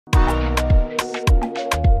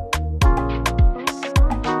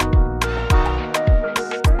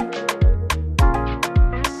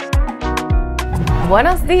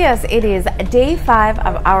Buenos dias. It is day 5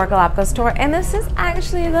 of our Galapagos tour, and this is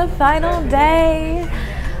actually the final day.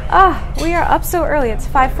 We are up so early. It's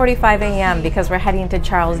 5:45 a.m. because we're heading to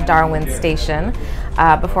Charles Darwin Station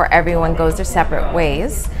before everyone goes their separate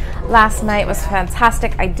ways. Last night was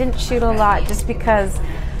fantastic. I didn't shoot a lot just because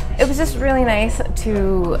it was just really nice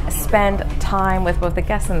to spend time with both the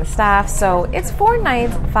guests and the staff. So it's 4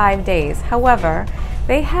 nights, 5 days. However,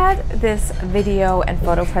 they had this video and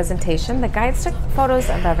photo presentation. The guides took photos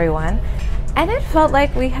of everyone, and it felt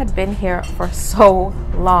like we had been here for so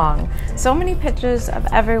long. So many pictures of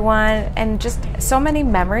everyone and just so many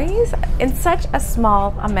memories in such a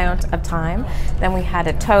small amount of time. Then we had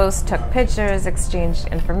a toast, took pictures, exchanged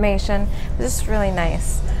information. It was just really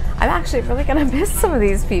nice. I'm actually really gonna miss some of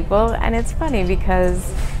these people, and it's funny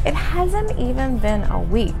because it hasn't even been a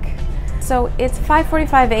week. So it's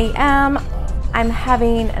 5:45 a.m. I'm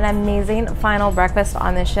having an amazing final breakfast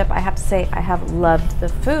on this ship. I have to say I have loved the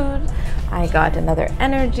food. I got another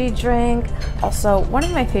energy drink. Also, one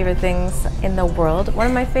of my favorite things in the world, one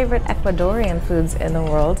of my favorite Ecuadorian foods in the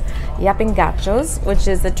world, yapingachos, which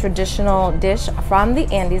is a traditional dish from the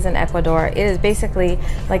Andes in Ecuador. It is basically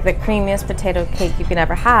like the creamiest potato cake you can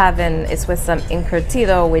ever have, and it's with some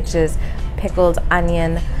encurtido, which is pickled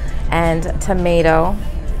onion and tomato.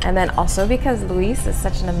 And then also because Luis is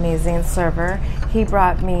such an amazing server, he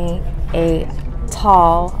brought me a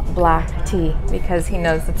tall black tea because he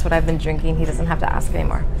knows that's what I've been drinking. He doesn't have to ask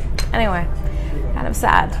anymore. Anyway, kind of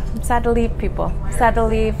sad. I'm sad to leave people. Sad to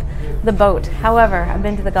leave the boat. However, I've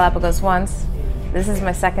been to the Galapagos once. This is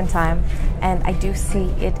my second time, and I do see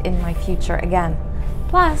it in my future again.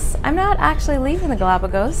 Plus, I'm not actually leaving the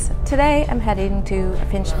Galapagos. Today, I'm heading to a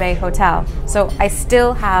Finch Bay hotel. So I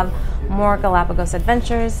still have more Galapagos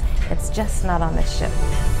adventures. It's just not on this ship.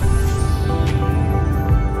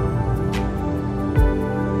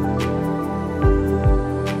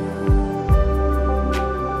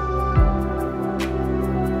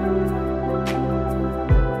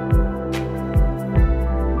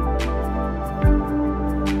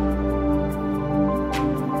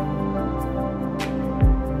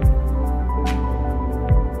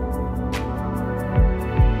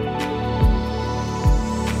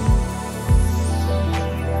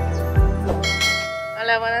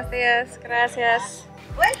 Hola, buenos días. Gracias.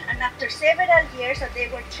 Well, and after several years that they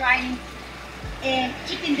were trying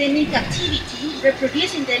keeping them in captivity,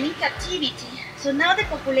 reproducing them in captivity, so now the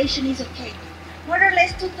population is okay. More or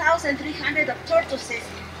less 2,300 of tortoises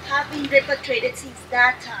have been repatriated since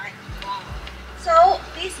that time. Wow. So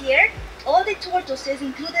this year, all the tortoises,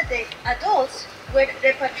 including the adults, were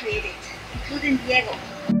repatriated, including Diego.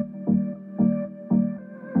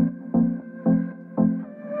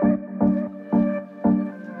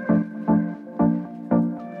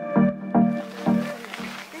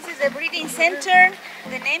 The breeding center,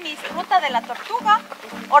 the name is Ruta de la Tortuga,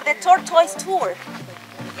 or the Tortoise Tour.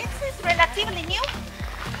 It's relatively new.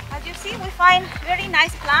 As you see, we find very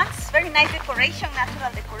nice plants, very nice decoration,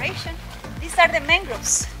 natural decoration. These are the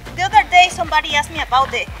mangroves. The other day somebody asked me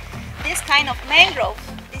about this kind of mangrove.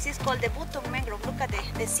 This is called the button mangrove. Look at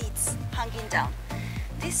the seeds hanging down.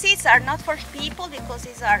 These seeds are not for people because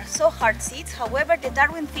these are so hard seeds. However, the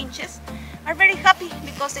Darwin finches are very happy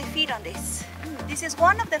because they feed on this. This is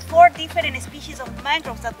one of the 4 different species of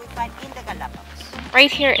mangroves that we find in the Galapagos.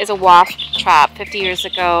 Right here is a wasp trap. 50 years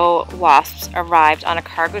ago, wasps arrived on a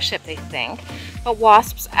cargo ship, they think. But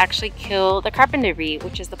wasps actually kill the carpentry,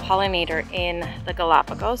 which is the pollinator in the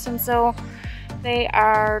Galapagos. And so they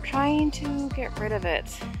are trying to get rid of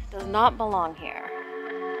it. It does not belong here.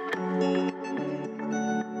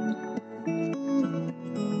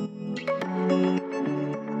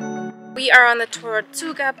 We are on the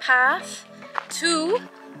Tortuga path to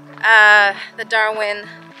the Darwin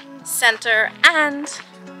Center, and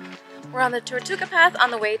we're on the Tortuga path on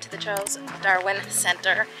the way to the Charles Darwin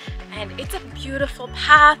Center, and it's a beautiful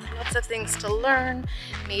path, lots of things to learn,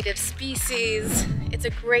 native species. It's a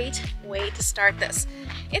great way to start this.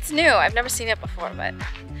 It's new, I've never seen it before, but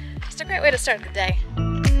it's a great way to start the day.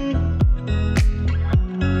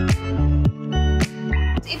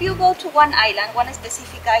 If you go to one island, one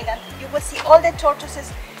specific island, you will see all the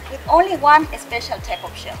tortoises with only one special type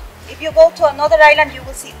of shell. If you go to another island, you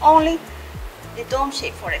will see only the dome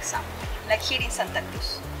shape, for example, like here in Santa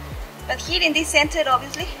Cruz. But here in this center,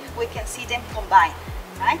 obviously, we can see them combined,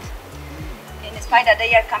 right? In spite that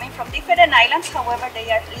they are coming from different islands, however,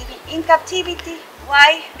 they are living in captivity.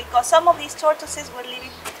 Why? Because some of these tortoises were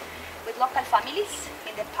living with local families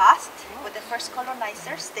in the past, with the first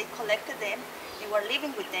colonizers. They collected them, they were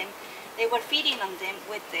living with them, they were feeding on them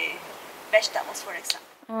with the vegetables, for example.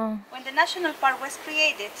 When the national park was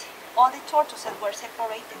created, all the tortoises were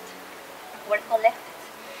separated, were collected.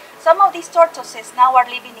 Some of these tortoises now are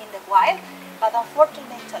living in the wild, but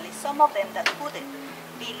unfortunately some of them that couldn't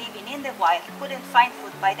be living in the wild, couldn't find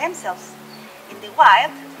food by themselves in the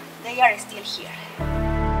wild, they are still here.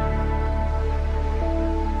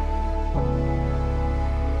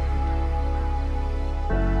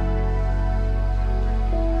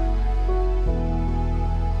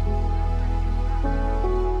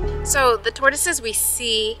 So the tortoises we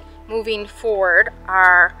see moving forward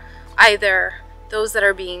are either those that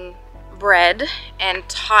are being bred and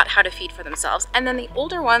taught how to feed for themselves, and then the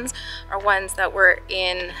older ones are ones that were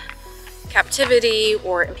in captivity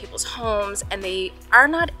or in people's homes and they are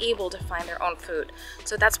not able to find their own food.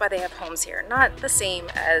 So that's why they have homes here, not the same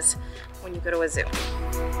as when you go to a zoo.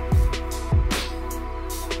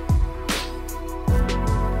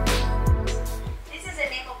 This is the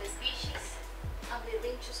name of the species,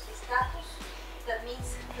 that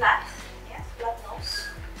means flat, yes, flat nose.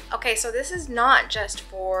 Okay, so this is not just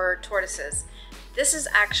for tortoises. This is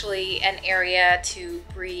actually an area to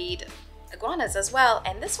breed iguanas as well,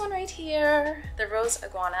 and this one right here, the rose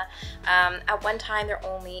iguana, at one time there were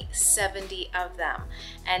only 70 of them,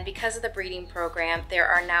 and because of the breeding program there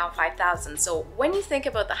are now 5,000. So when you think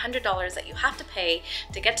about the $100 that you have to pay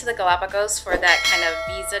to get to the Galapagos for that kind of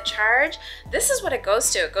visa charge, this is what it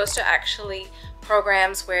goes to. It goes to actually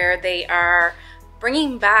programs where they are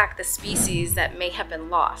bringing back the species that may have been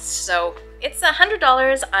lost. So it's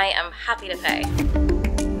 $100 I am happy to pay.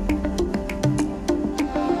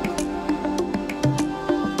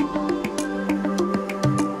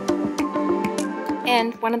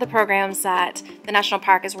 And one of the programs that the National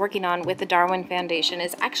Park is working on with the Darwin Foundation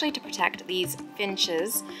is actually to protect these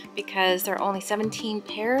finches, because there are only 17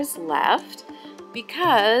 pairs left,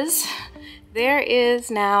 because there is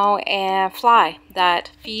now a fly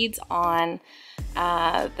that feeds on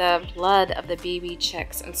the blood of the baby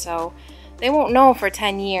chicks, and so they won't know for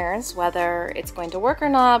 10 years whether it's going to work or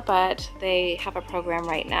not, but they have a program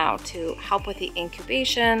right now to help with the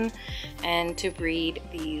incubation and to breed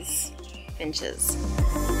these finches.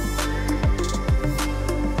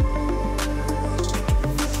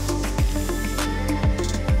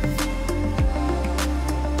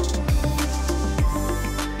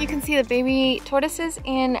 You can see the baby tortoises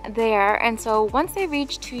in there, and so once they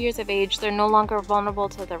reach 2 years of age, they're no longer vulnerable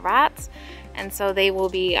to the rats, and so they will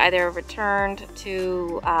be either returned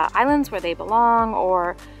to islands where they belong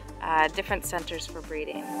or different centers for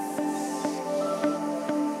breeding.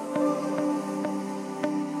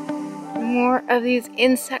 More of these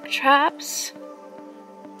insect traps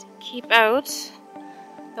to keep out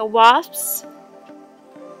the wasps.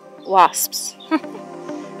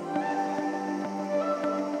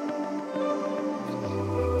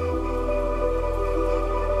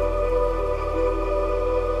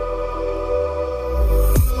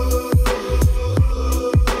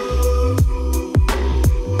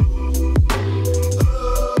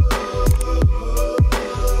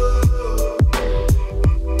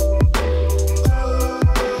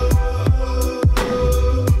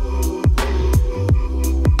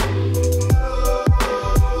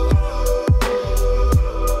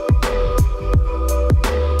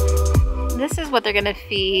 What they're gonna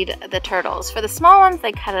feed the turtles. For the small ones,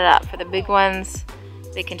 they cut it up. For the big ones,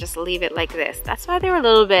 they can just leave it like this. That's why they were a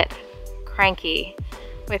little bit cranky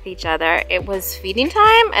with each other. It was feeding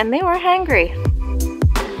time and they were hungry.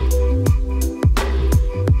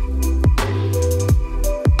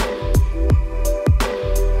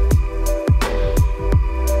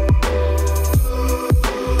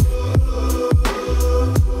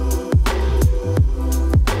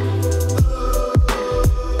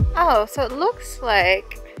 Oh, so it looks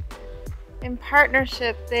like in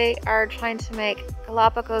partnership they are trying to make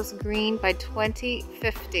Galapagos green by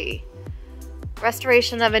 2050.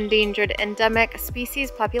 Restoration of endangered endemic species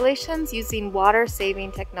populations using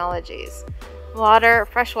water-saving technologies.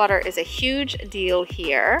 Fresh water is a huge deal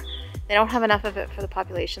here. They don't have enough of it for the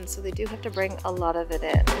population, so they do have to bring a lot of it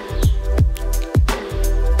in.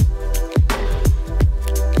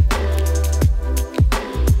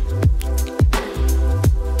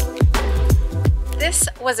 This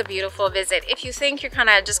was a beautiful visit. If you think you're kind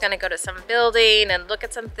of just going to go to some building and look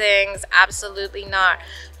at some things, absolutely not.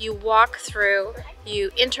 You walk through,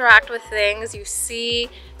 you interact with things, you see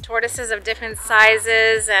tortoises of different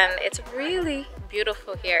sizes, and it's really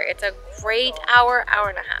beautiful here. It's a great hour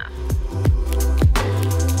and a half.